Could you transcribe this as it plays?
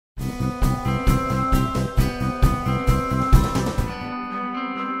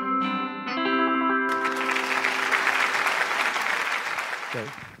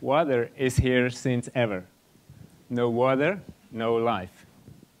Water is here since ever. No water, no life.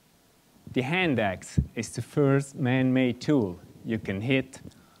 The hand axe is the first man-made tool you can hit,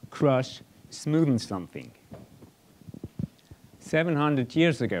 crush, smoothen something. 700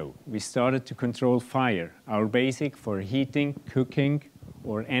 years ago, we started to control fire, our basic for heating, cooking,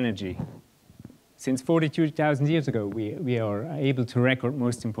 or energy. Since 42,000 years ago, we are able to record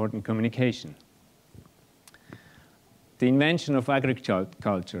most important communication. The invention of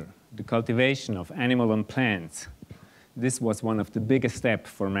agriculture, the cultivation of animal and plants, this was one of the biggest steps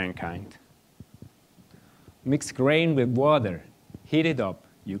for mankind. Mix grain with water, heat it up,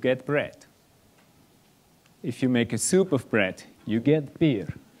 you get bread. If you make a soup of bread, you get beer.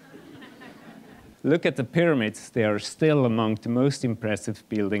 Look at the pyramids, they are still among the most impressive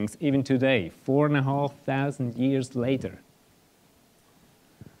buildings even today, 4,500 years later.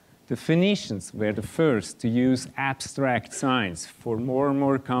 The Phoenicians were the first to use abstract signs for more and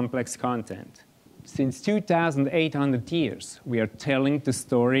more complex content. Since 2,800 years, we are telling the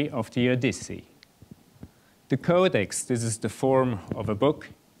story of the Odyssey. The codex, this is the form of a book,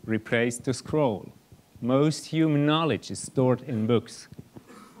 replaced the scroll. Most human knowledge is stored in books.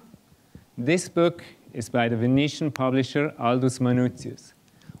 This book is by the Venetian publisher Aldus Manutius.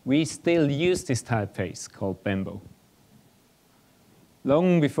 We still use this typeface called Bembo.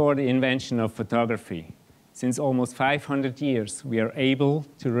 Long before the invention of photography, since almost 500 years, we are able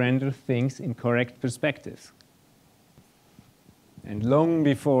to render things in correct perspectives. And long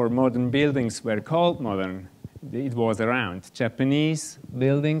before modern buildings were called modern, it was around. Japanese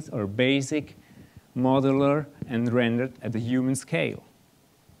buildings are basic, modular, and rendered at the human scale.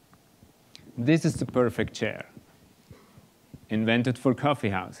 This is the perfect chair. Invented for coffee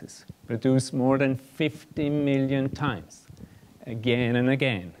houses, produced more than 50 million times, again and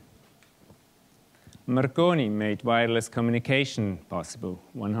again. Marconi made wireless communication possible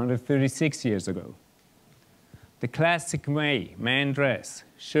 136 years ago. The classic way, man dress,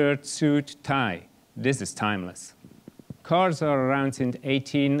 shirt, suit, tie, this is timeless. Cars are around since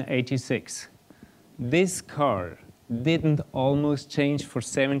 1886. This car didn't almost change for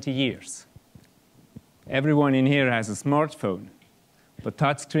 70 years. Everyone in here has a smartphone, but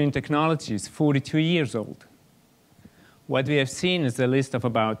touchscreen technology is 42 years old. What we have seen is a list of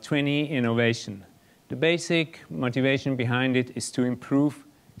about 20 innovations. The basic motivation behind it is to improve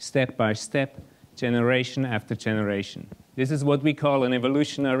step by step, generation after generation. This is what we call an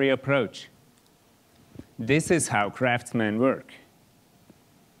evolutionary approach. This is how craftsmen work.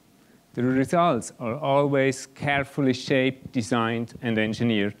 The results are always carefully shaped, designed, and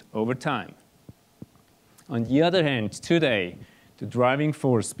engineered over time. On the other hand, today, the driving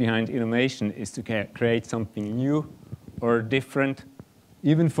force behind innovation is to create something new or different,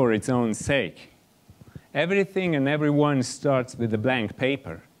 even for its own sake. Everything and everyone starts with a blank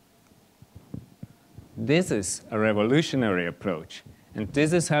paper. This is a revolutionary approach, and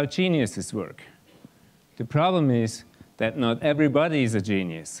this is how geniuses work. The problem is that not everybody is a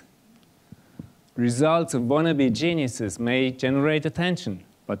genius. Results of wannabe geniuses may generate attention,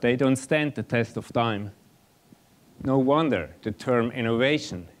 but they don't stand the test of time. No wonder the term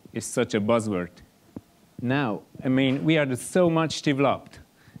innovation is such a buzzword. Now, we are so much developed.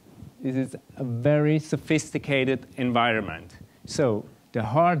 This is a very sophisticated environment. So the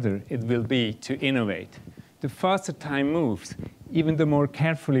harder it will be to innovate. The faster time moves, even the more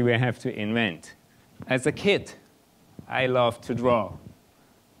carefully we have to invent. As a kid, I loved to draw.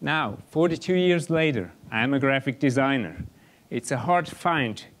 Now, 42 years later, I'm a graphic designer. It's a hard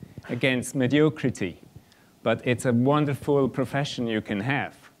fight against mediocrity, but it's a wonderful profession you can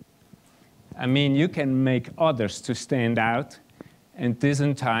have. You can make others to stand out, and this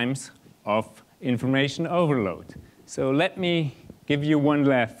in times of information overload. So let me give you one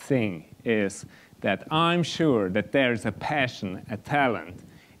last thing, is that I'm sure that there's a passion, a talent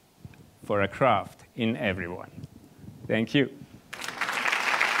for a craft in everyone. Thank you.